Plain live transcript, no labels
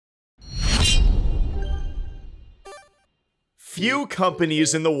Few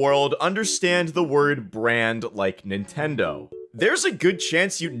companies in the world understand the word brand like Nintendo. There's a good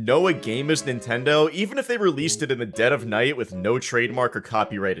chance you know a game is Nintendo even if they released it in the dead of night with no trademark or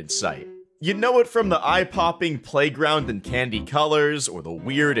copyright in sight. You know it from the eye-popping playground and candy colors, or the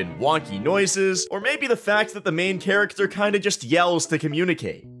weird and wonky noises, or maybe the fact that the main character kinda just yells to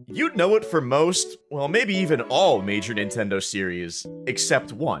communicate. You'd know it for most, well maybe even all major Nintendo series,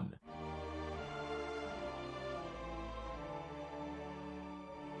 except one.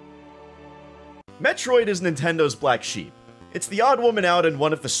 Metroid is Nintendo's black sheep. It's the odd woman out in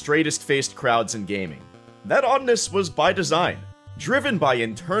one of the straightest-faced crowds in gaming. That oddness was by design. Driven by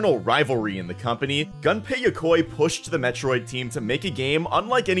internal rivalry in the company, Gunpei Yokoi pushed the Metroid team to make a game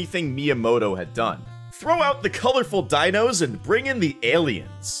unlike anything Miyamoto had done. Throw out the colorful dinos and bring in the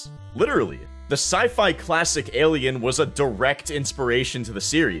aliens. Literally, the sci-fi classic Alien was a direct inspiration to the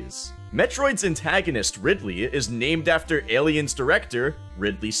series. Metroid's antagonist, Ridley, is named after Alien's director,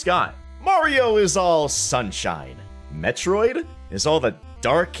 Ridley Scott. Mario is all sunshine. Metroid is all the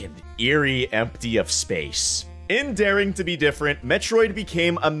dark and eerie empty of space. In daring to be different, Metroid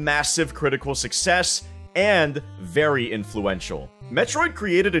became a massive critical success and very influential. Metroid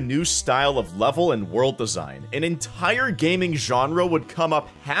created a new style of level and world design. An entire gaming genre would come up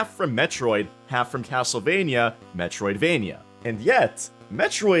half from Metroid, half from Castlevania, Metroidvania. And yet,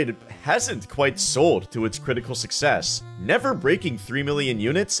 Metroid hasn't quite sold to its critical success, never breaking 3 million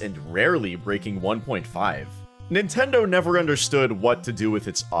units and rarely breaking 1.5. Nintendo never understood what to do with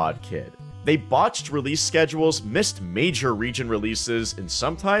its odd kid. They botched release schedules, missed major region releases, and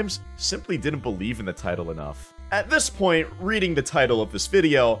sometimes simply didn't believe in the title enough. At this point, reading the title of this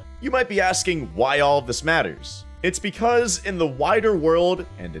video, you might be asking why all of this matters. It's because in the wider world,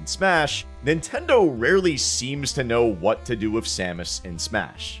 and in Smash, Nintendo rarely seems to know what to do with Samus in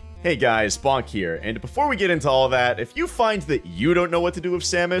Smash. Hey guys, Bonk here, and before we get into all that, if you find that you don't know what to do with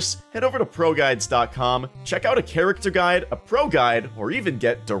Samus, head over to ProGuides.com, check out a character guide, a pro guide, or even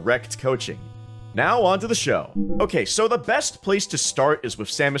get direct coaching. Now on to the show. Okay, so the best place to start is with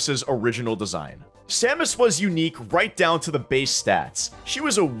Samus's original design. Samus was unique right down to the base stats. She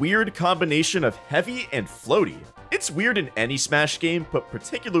was a weird combination of heavy and floaty. It's weird in any Smash game, but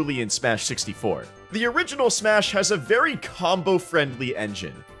particularly in Smash 64. The original Smash has a very combo-friendly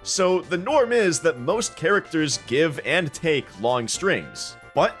engine, so the norm is that most characters give and take long strings.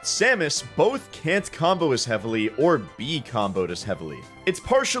 But Samus both can't combo as heavily or be comboed as heavily. It's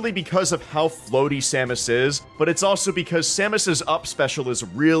partially because of how floaty Samus is, but it's also because Samus's up special is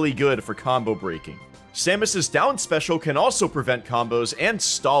really good for combo breaking. Samus's down special can also prevent combos and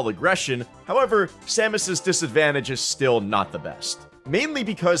stall aggression, however, Samus's disadvantage is still not the best. Mainly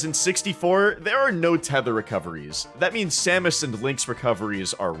because in 64, there are no tether recoveries. That means Samus and Link's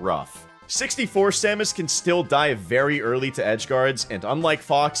recoveries are rough. 64 Samus can still die very early to edge guards, and unlike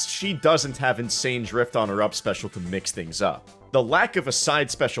Fox, she doesn't have insane drift on her up special to mix things up. The lack of a side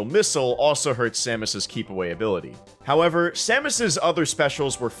special missile also hurts Samus's keep away ability. However, Samus's other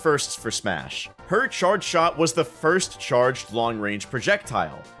specials were firsts for Smash. Her charge shot was the first charged long-range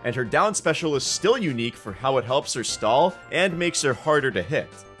projectile, and her down special is still unique for how it helps her stall and makes her harder to hit.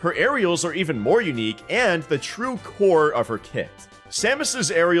 Her aerials are even more unique and the true core of her kit.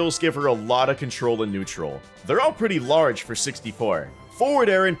 Samus's aerials give her a lot of control in neutral. They're all pretty large for 64. Forward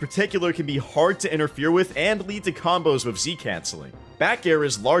air in particular can be hard to interfere with and lead to combos with Z-canceling. Back air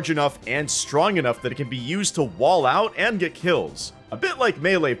is large enough and strong enough that it can be used to wall out and get kills, a bit like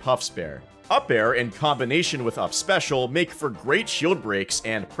melee Puff Spare. Up air in combination with up special make for great shield breaks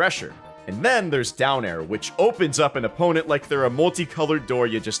and pressure. And then there's down air, which opens up an opponent like they're a multicolored door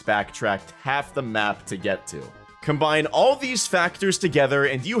you just backtracked half the map to get to. Combine all these factors together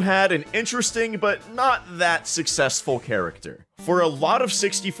and you had an interesting but not that successful character. For a lot of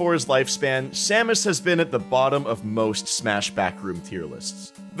 64's lifespan, Samus has been at the bottom of most Smash backroom tier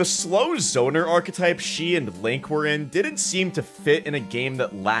lists. The slow zoner archetype she and Link were in didn't seem to fit in a game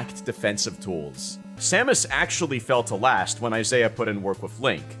that lacked defensive tools. Samus actually fell to last when Isaiah put in work with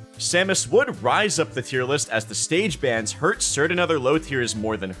Link. Samus would rise up the tier list as the stage bans hurt certain other low tiers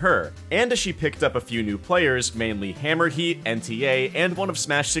more than her, and as she picked up a few new players, mainly Hammered Heat, NTA, and one of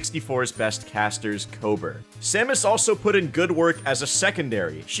Smash 64's best casters, Kober. Samus also put in good work as a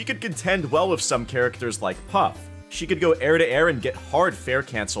secondary. She could contend well with some characters like Puff. She could go air to air and get hard fair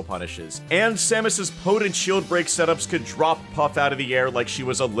cancel punishes, and Samus's potent shield break setups could drop Puff out of the air like she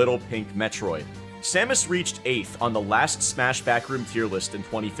was a little pink Metroid. Samus reached 8th on the last Smash backroom tier list in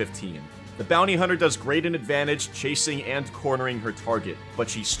 2015. The Bounty Hunter does great in advantage, chasing and cornering her target, but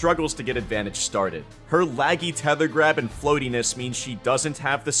she struggles to get advantage started. Her laggy tether grab and floatiness means she doesn't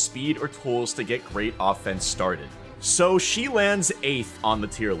have the speed or tools to get great offense started. So she lands 8th on the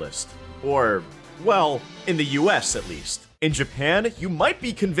tier list. Or, well, in the US at least. In Japan, you might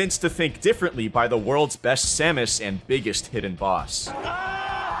be convinced to think differently by the world's best Samus and biggest hidden boss.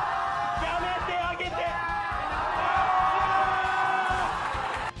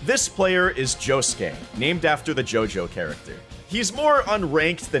 This player is Josuke, named after the JoJo character. He's more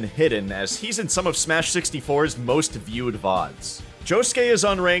unranked than hidden, as he's in some of Smash 64's most viewed VODs. Josuke is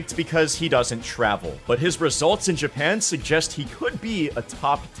unranked because he doesn't travel, but his results in Japan suggest he could be a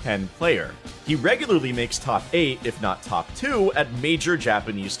top 10 player. He regularly makes top 8, if not top 2, at major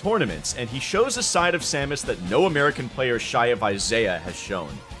Japanese tournaments, and he shows a side of Samus that no American player shy of Isaiah has shown.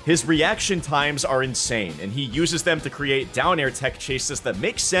 His reaction times are insane, and he uses them to create down air tech chases that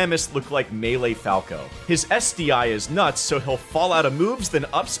make Samus look like Melee Falco. His SDI is nuts, so he'll fall out of moves, then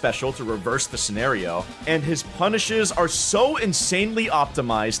up special to reverse the scenario, and his punishes are so insanely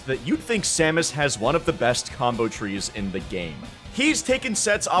optimized that you'd think Samus has one of the best combo trees in the game. He's taken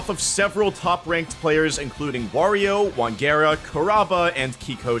sets off of several top-ranked players including Wario, Wangera, Kuraba, and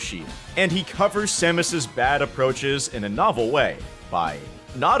Kikoshi, and he covers Samus's bad approaches in a novel way, by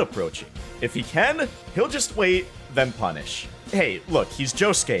not approaching. If he can, he'll just wait, then punish. Hey, look, he's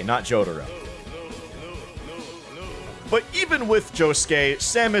Josuke, not Jotaro. But even with Josuke,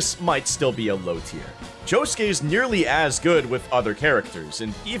 Samus might still be a low tier. Josuke's nearly as good with other characters,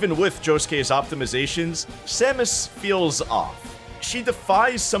 and even with Josuke's optimizations, Samus feels off. She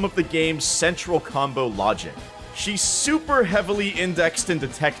defies some of the game's central combo logic. She's super heavily indexed into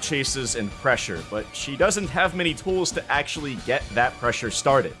tech chases and pressure, but she doesn't have many tools to actually get that pressure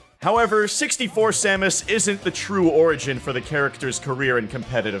started. However, 64 Samus isn't the true origin for the character's career in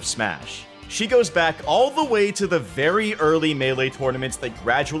competitive Smash. She goes back all the way to the very early Melee tournaments that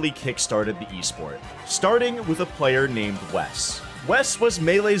gradually kickstarted the esport, starting with a player named Wes. Wes was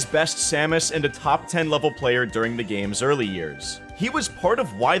Melee's best Samus and a top 10 level player during the game's early years. He was part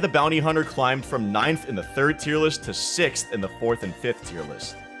of why the Bounty Hunter climbed from 9th in the 3rd tier list to 6th in the 4th and 5th tier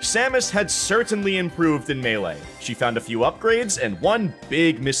list. Samus had certainly improved in Melee. She found a few upgrades and one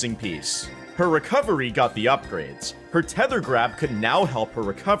big missing piece. Her recovery got the upgrades. Her tether grab could now help her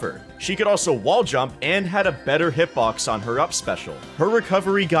recover. She could also wall jump and had a better hitbox on her up special. Her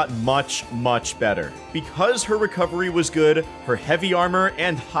recovery got much better. Because her recovery was good, her heavy armor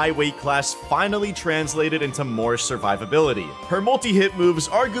and high weight class finally translated into more survivability. Her multi-hit moves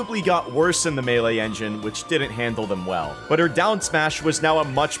arguably got worse in the Melee engine, which didn't handle them well. But her down smash was now a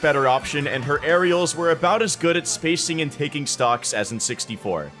much better option, and her aerials were about as good at spacing and taking stocks as in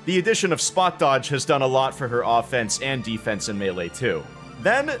 64. The addition of spot dodge has done a lot for her offense and defense in Melee too.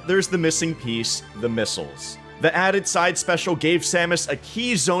 Then there's the missing piece, the missiles. The added side special gave Samus a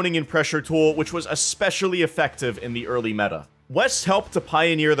key zoning and pressure tool, which was especially effective in the early meta. Wes helped to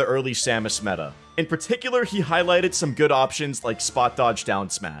pioneer the early Samus meta. In particular, he highlighted some good options like spot dodge down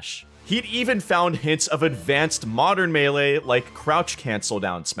smash. He'd even found hints of advanced modern Melee like crouch cancel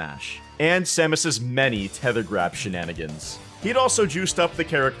down smash, and Samus's many tether grab shenanigans. He'd also juiced up the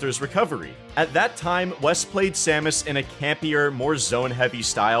character's recovery. At that time, Wes played Samus in a campier, more zone-heavy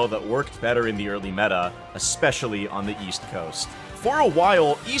style that worked better in the early meta, especially on the East Coast. For a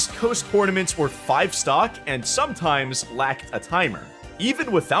while, East Coast tournaments were 5-stock and sometimes lacked a timer.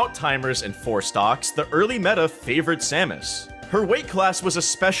 Even without timers and 4 stocks, the early meta favored Samus. Her weight class was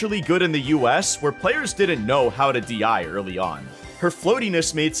especially good in the US, where players didn't know how to DI early on. Her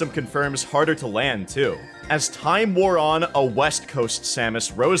floatiness made some confirms harder to land too. As time wore on, a West Coast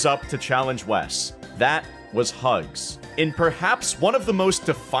Samus rose up to challenge Wes. That was Hugs. In perhaps one of the most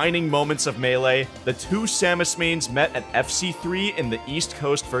defining moments of Melee, the two Samus mains met at FC3 in the East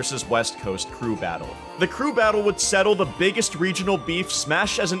Coast versus West Coast crew battle. The crew battle would settle the biggest regional beef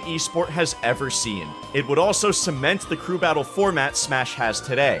Smash as an esport has ever seen. It would also cement the crew battle format Smash has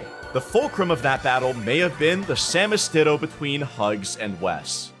today. The fulcrum of that battle may have been the Samus ditto between Hugs and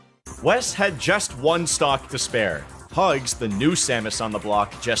Wes. Wes had just 1 stock to spare. Hugs, the new Samus on the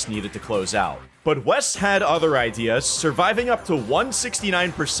block, just needed to close out. But Wes had other ideas, surviving up to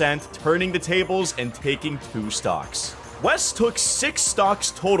 169%, turning the tables, and taking 2 stocks. Wes took 6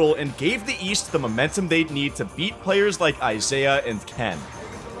 stocks total and gave the East the momentum they'd need to beat players like Isaiah and Ken.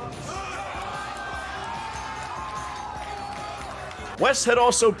 Wes had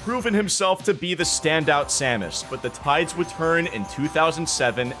also proven himself to be the standout Samus, but the tides would turn in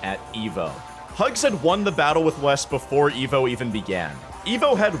 2007 at EVO. Hugs had won the battle with Wes before EVO even began.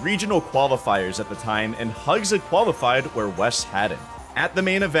 EVO had regional qualifiers at the time, and Hugs had qualified where Wes hadn't. At the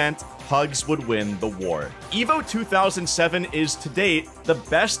main event, Hugs would win the war. EVO 2007 is, to date, the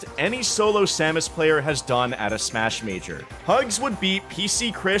best any solo Samus player has done at a Smash Major. Hugs would beat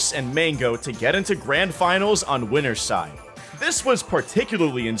PC Chris and Mango to get into Grand Finals on winner's side. This was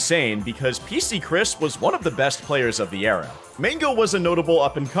particularly insane because PC Chris was one of the best players of the era. Mango was a notable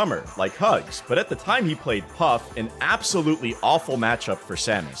up-and-comer, like Hugs, but at the time he played Puff, an absolutely awful matchup for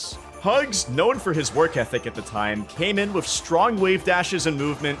Samus. Hugs, known for his work ethic at the time, came in with strong wave dashes and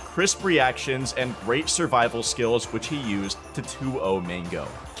movement, crisp reactions, and great survival skills which he used to 2-0 Mango.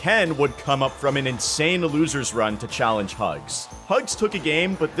 Ken would come up from an insane loser's run to challenge Hugs. Hugs took a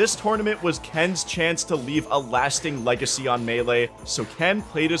game, but this tournament was Ken's chance to leave a lasting legacy on Melee, so Ken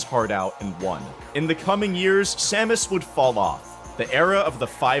played his heart out and won. In the coming years, Samus would fall off. The era of the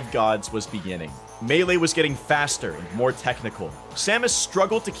 5 gods was beginning. Melee was getting faster and more technical. Samus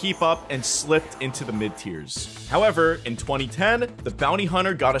struggled to keep up and slipped into the mid-tiers. However, in 2010, the bounty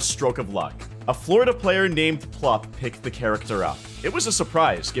hunter got a stroke of luck. A Florida player named Plup picked the character up. It was a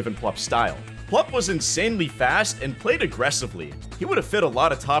surprise, given Plup's style. Plup was insanely fast and played aggressively. He would have fit a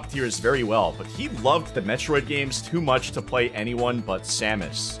lot of top tiers very well, but he loved the Metroid games too much to play anyone but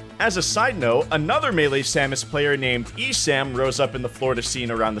Samus. As a side note, another Melee Samus player named Esam rose up in the Florida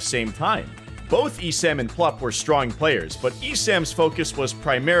scene around the same time. Both Esam and Plup were strong players, but Esam's focus was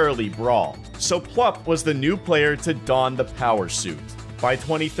primarily Brawl, so Plup was the new player to don the power suit. By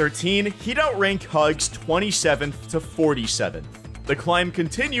 2013, he'd outrank Hugs 27th to 47th. The climb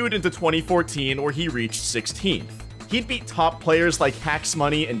continued into 2014, where he reached 16th. He'd beat top players like Hax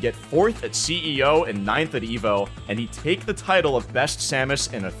Money and get 4th at CEO and 9th at EVO, and he'd take the title of Best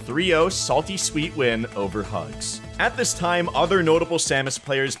Samus in a 3-0 salty sweet win over Hugs. At this time, other notable Samus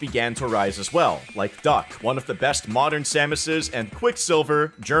players began to rise as well, like Duck, one of the best modern Samuses, and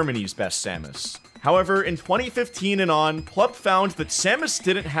Quicksilver, Germany's best Samus. However, in 2015 and on, Plup found that Samus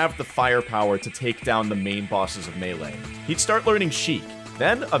didn't have the firepower to take down the main bosses of Melee. He'd start learning Sheik,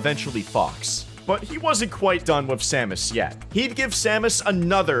 then eventually Fox. But he wasn't quite done with Samus yet. He'd give Samus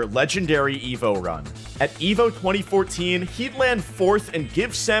another legendary EVO run. At EVO 2014, he'd land 4th and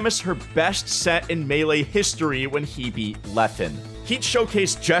give Samus her best set in Melee history when he beat Leffen. He'd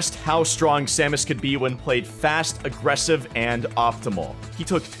showcase just how strong Samus could be when played fast, aggressive, and optimal. He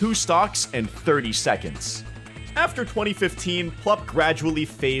took 2 stocks in 30 seconds. After 2015, Plup gradually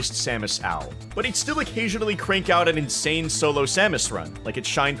phased Samus out, but he'd still occasionally crank out an insane solo Samus run, like at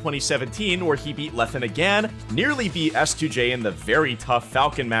Shine 2017 where he beat Leffen again, nearly beat S2J in the very tough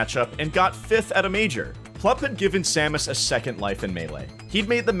Falcon matchup, and got 5th at a major. Plup had given Samus a second life in Melee. He'd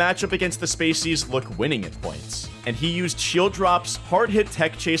made the matchup against the Spaceys look winning at points, and he used shield drops, hard-hit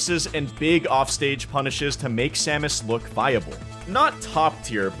tech chases, and big offstage punishes to make Samus look viable. Not top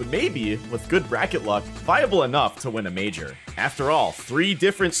tier, but maybe, with good bracket luck, viable enough to win a major. After all, 3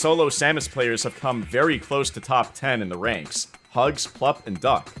 different solo Samus players have come very close to top 10 in the ranks: Hugs, Plup, and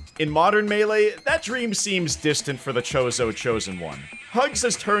Duck. In modern Melee, that dream seems distant for the Chosen One. Hugs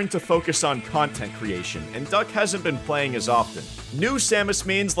has turned to focus on content creation, and Duck hasn't been playing as often. New Samus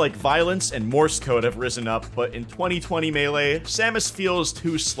mains like Violence and Morse Code have risen up, but in 2020 Melee, Samus feels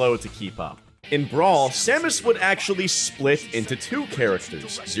too slow to keep up. In Brawl, Samus would actually split into 2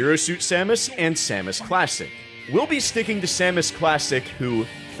 characters, Zero Suit Samus and Samus Classic. We'll be sticking to Samus Classic, who,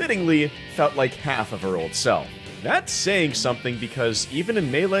 fittingly, felt like half of her old self. That's saying something because even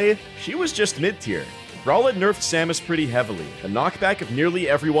in Melee, she was just mid-tier. Brawl had nerfed Samus pretty heavily. The knockback of nearly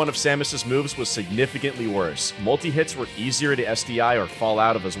every one of Samus's moves was significantly worse. Multi-hits were easier to SDI or fall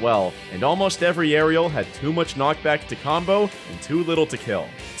out of as well, and almost every aerial had too much knockback to combo and too little to kill.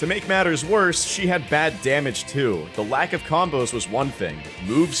 To make matters worse, she had bad damage too. The lack of combos was one thing,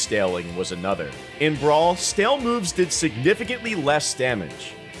 move staling was another. In Brawl, stale moves did significantly less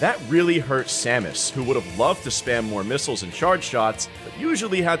damage. That really hurt Samus, who would have loved to spam more missiles and charge shots, but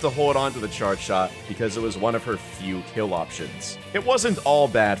usually had to hold on to the charge shot because it was one of her few kill options. It wasn't all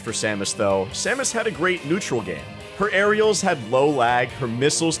bad for Samus though. Samus had a great neutral game. Her aerials had low lag, her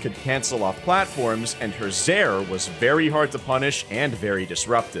missiles could cancel off platforms, and her Zair was very hard to punish and very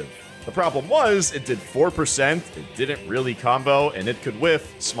disruptive. The problem was, it did 4%, it didn't really combo, and it could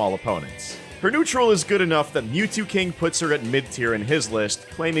whiff small opponents. Her neutral is good enough that Mewtwo King puts her at mid-tier in his list,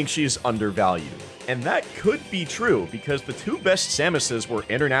 claiming she's undervalued. And that could be true, because the 2 best Samuses were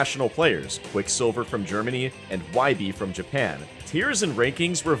international players, Quicksilver from Germany and YB from Japan. Tiers and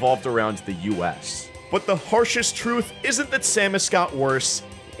rankings revolved around the US. But the harshest truth isn't that Samus got worse,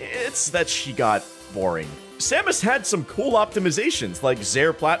 it's that she got boring. Samus had some cool optimizations, like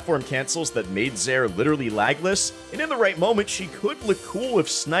Zair platform cancels that made Zair literally lagless, and in the right moment she could look cool with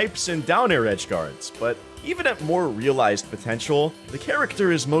snipes and down air edge guards, but Even at more realized potential, the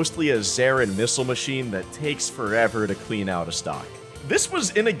character is mostly a Zarin missile machine that takes forever to clean out of stock. This was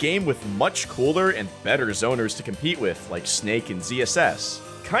in a game with much cooler and better zoners to compete with, like Snake and ZSS.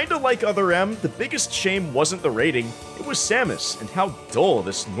 Kinda like Other M, the biggest shame wasn't the rating, it was Samus, and how dull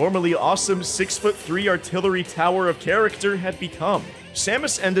this normally awesome 6'3" artillery tower of character had become.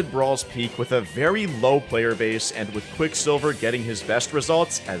 Samus ended Brawl's peak with a very low player base and with Quicksilver getting his best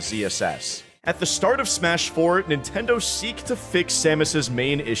results as ZSS. At the start of Smash 4, Nintendo seeked to fix Samus's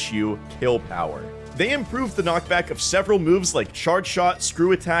main issue, kill power. They improved the knockback of several moves like Charge Shot,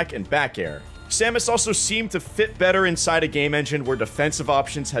 Screw Attack, and Back Air. Samus also seemed to fit better inside a game engine where defensive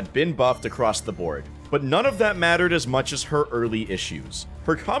options had been buffed across the board. But none of that mattered as much as her early issues.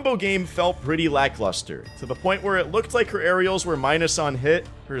 Her combo game felt pretty lackluster, to the point where it looked like her aerials were minus on hit,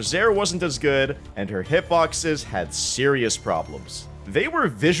 her Zair wasn't as good, and her hitboxes had serious problems. They were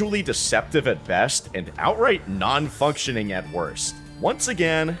visually deceptive at best and outright non-functioning at worst. Once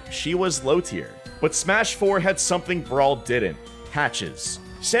again, she was low tier. But Smash 4 had something Brawl didn't: patches.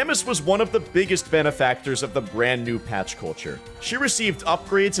 Samus was one of the biggest benefactors of the brand new patch culture. She received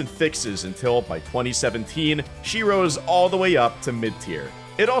upgrades and fixes until, by 2017, she rose all the way up to mid-tier.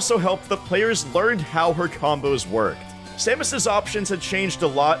 It also helped that players learned how her combos worked. Samus's options had changed a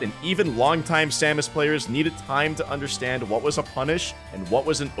lot, and even longtime Samus players needed time to understand what was a punish and what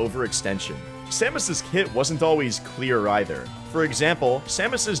was an overextension. Samus's hit wasn't always clear either. For example,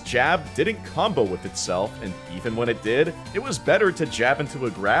 Samus's jab didn't combo with itself, and even when it did, it was better to jab into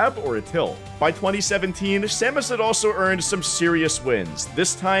a grab or a tilt. By 2017, Samus had also earned some serious wins,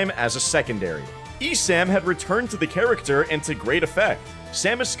 this time as a secondary. ESAM had returned to the character and to great effect.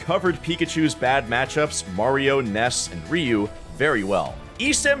 Samus covered Pikachu's bad matchups, Mario, Ness, and Ryu, very well.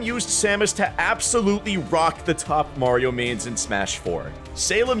 ESAM used Samus to absolutely rock the top Mario mains in Smash 4.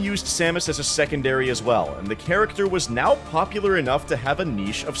 Salem used Samus as a secondary as well, and the character was now popular enough to have a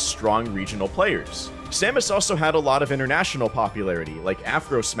niche of strong regional players. Samus also had a lot of international popularity, like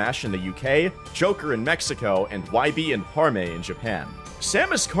Afro Smash in the UK, Joker in Mexico, and YB and Parme in Japan.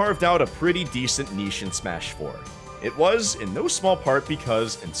 Samus carved out a pretty decent niche in Smash 4. It was, in no small part,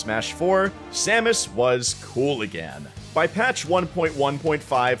 because, in Smash 4, Samus was cool again. By patch 1.1.5,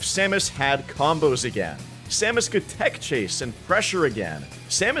 Samus had combos again. Samus could tech chase and pressure again.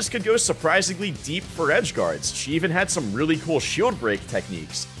 Samus could go surprisingly deep for edge guards. She even had some really cool shield break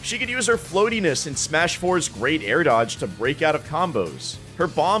techniques. She could use her floatiness in Smash 4's great air dodge to break out of combos. Her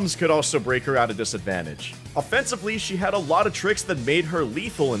bombs could also break her out of disadvantage. Offensively, she had a lot of tricks that made her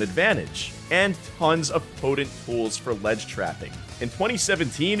lethal in advantage, and tons of potent tools for ledge trapping. In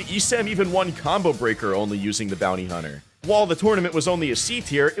 2017, ESAM even won Combo Breaker only using the Bounty Hunter. While the tournament was only a C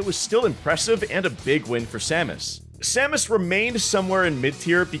tier, it was still impressive and a big win for Samus. Samus remained somewhere in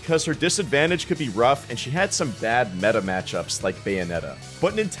mid-tier because her disadvantage could be rough and she had some bad meta matchups like Bayonetta.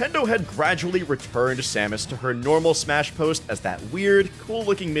 But Nintendo had gradually returned Samus to her normal Smash post as that weird,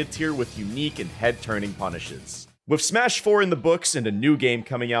 cool-looking mid-tier with unique and head-turning punishes. With Smash 4 in the books and a new game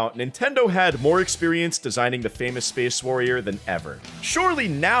coming out, Nintendo had more experience designing the famous Space Warrior than ever. Surely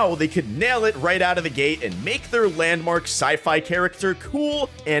now they could nail it right out of the gate and make their landmark sci-fi character cool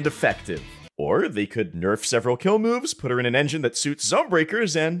and effective. Or they could nerf several kill moves, put her in an engine that suits zone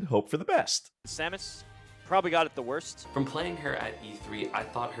breakers, and hope for the best. Samus probably got it the worst. From playing her at E3, I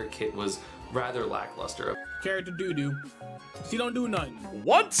thought her kit was rather lackluster. Character doo-doo. She don't do nothing.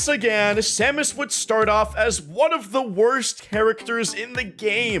 Once again, Samus would start off as one of the worst characters in the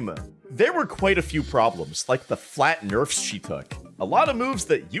game. There were quite a few problems, like the flat nerfs she took. A lot of moves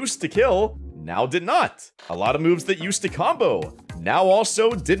that used to kill, now did not. A lot of moves that used to combo, now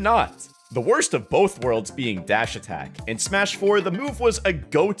also did not. The worst of both worlds being dash attack. In Smash 4, the move was a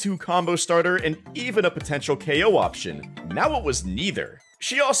go-to combo starter and even a potential KO option. Now it was neither.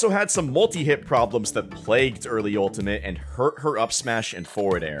 She also had some multi-hit problems that plagued early Ultimate and hurt her up smash and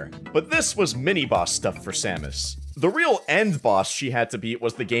forward air. But this was mini-boss stuff for Samus. The real end boss she had to beat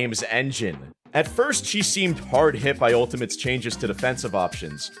was the game's engine. At first, she seemed hard hit by Ultimate's changes to defensive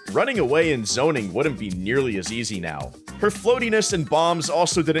options. Running away and zoning wouldn't be nearly as easy now. Her floatiness and bombs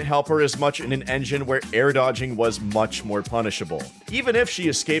also didn't help her as much in an engine where air dodging was much more punishable. Even if she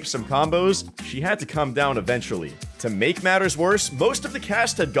escaped some combos, she had to come down eventually. To make matters worse, most of the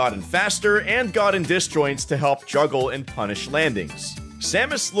cast had gotten faster and gotten disjoints to help juggle and punish landings.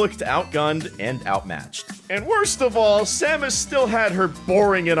 Samus looked outgunned and outmatched. And worst of all, Samus still had her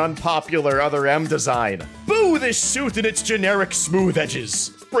boring and unpopular Other M design. Boo this suit and its generic smooth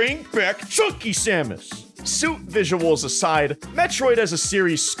edges! Bring back Chunky Samus! Suit visuals aside, Metroid as a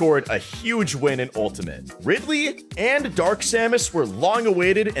series scored a huge win in Ultimate. Ridley and Dark Samus were long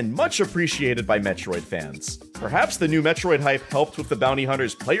awaited and much appreciated by Metroid fans. Perhaps the new Metroid hype helped with the Bounty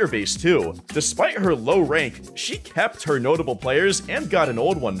Hunter's player base too. Despite her low rank, she kept her notable players and got an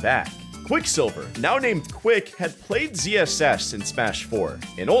old one back. Quicksilver, now named Quick, had played ZSS in Smash 4.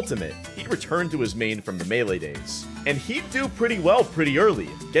 In Ultimate, he returned to his main from the Melee days. And he'd do pretty well pretty early,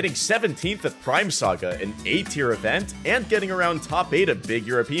 getting 17th at Prime Saga, an A-tier event, and getting around top 8 at big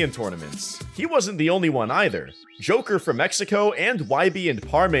European tournaments. He wasn't the only one either. Joker from Mexico and YB and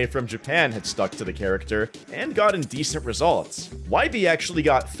Parme from Japan had stuck to the character and gotten decent results. YB actually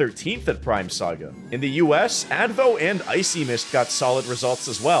got 13th at Prime Saga. In the US, Advo and Icy Mist got solid results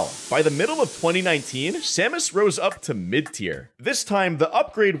as well. By the middle of 2019, Samus rose up to mid-tier. This time, the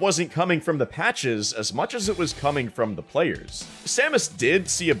upgrade wasn't coming from the patches as much as it was coming from the players. Samus did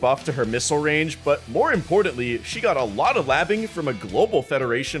see a buff to her missile range, but more importantly, she got a lot of labbing from a global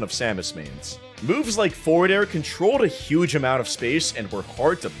federation of Samus mains. Moves like forward air controlled a huge amount of space and were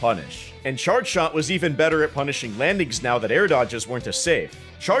hard to punish. And Charge Shot was even better at punishing landings now that air dodges weren't as safe.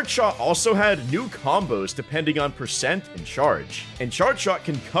 Charge Shot also had new combos depending on percent and charge. And Charge Shot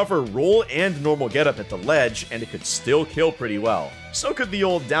can cover roll and normal getup at the ledge, and it could still kill pretty well. So could the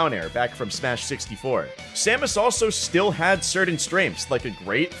old down air back from Smash 64. Samus also still had certain strengths, like a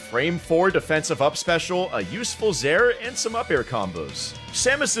great frame 4 defensive up special, a useful Zair, and some up air combos.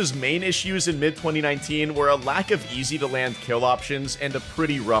 Samus's main issues in mid-2019 were a lack of easy-to-land kill options and a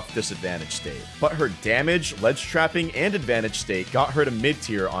pretty rough disadvantage state. But her damage, ledge trapping, and advantage state got her to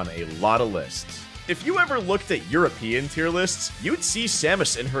mid-tier on a lot of lists. If you ever looked at European tier lists, you'd see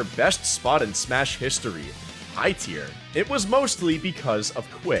Samus in her best spot in Smash history, high tier. It was mostly because of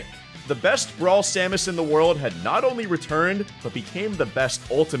Quick. The best Brawl Samus in the world had not only returned, but became the best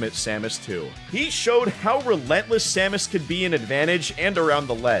Ultimate Samus too. He showed how relentless Samus could be in advantage and around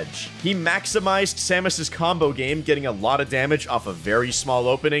the ledge. He maximized Samus's combo game, getting a lot of damage off of very small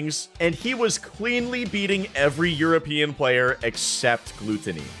openings, and he was cleanly beating every European player except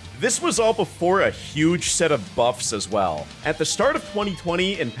Gluttony. This was all before a huge set of buffs as well. At the start of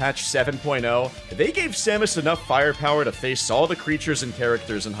 2020 in patch 7.0, they gave Samus enough firepower to face all the creatures and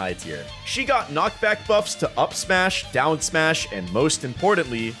characters in high tier. She got knockback buffs to up smash, down smash, and most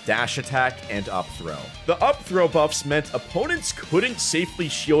importantly, dash attack and up throw. The up throw buffs meant opponents couldn't safely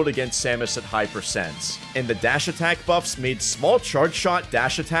shield against Samus at high percents, and the dash attack buffs made small charge shot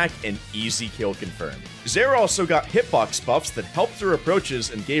dash attack an easy kill confirm. Zair also got hitbox buffs that helped her approaches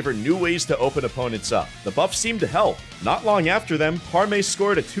and gave her new ways to open opponents up. The buffs seemed to help. Not long after them, Parme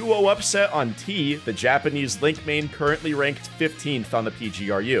scored a 2-0 upset on T, the Japanese Link main currently ranked 15th on the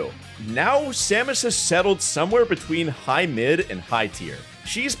PGRU. Now, Samus has settled somewhere between high mid and high tier.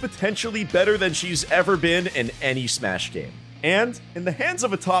 She's potentially better than she's ever been in any Smash game. And, in the hands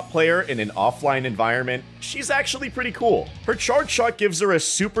of a top player in an offline environment, she's actually pretty cool. Her charge shot gives her a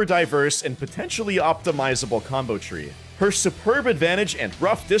super diverse and potentially optimizable combo tree. Her superb advantage and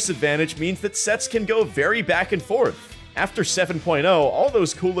rough disadvantage means that sets can go very back and forth. After 7.0, all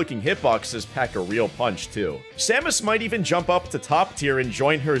those cool-looking hitboxes pack a real punch too. Samus might even jump up to top tier and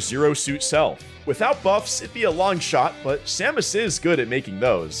join her zero-suit self. Without buffs, it'd be a long shot, but Samus is good at making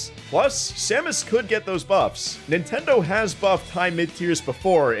those. Plus, Samus could get those buffs. Nintendo has buffed high mid-tiers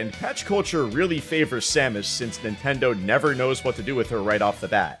before, and patch culture really favors Samus since Nintendo never knows what to do with her right off the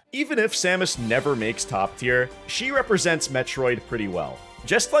bat. Even if Samus never makes top tier, she represents Metroid pretty well.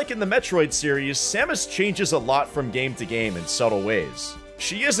 Just like in the Metroid series, Samus changes a lot from game to game in subtle ways.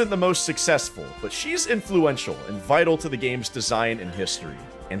 She isn't the most successful, but she's influential and vital to the game's design and history.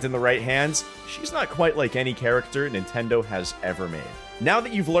 And in the right hands, she's not quite like any character Nintendo has ever made. Now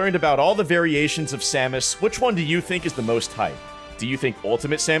that you've learned about all the variations of Samus, which one do you think is the most hype? Do you think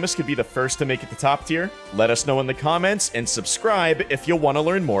Ultimate Samus could be the first to make it to top tier? Let us know in the comments, and subscribe if you'll want to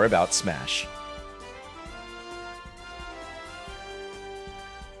learn more about Smash.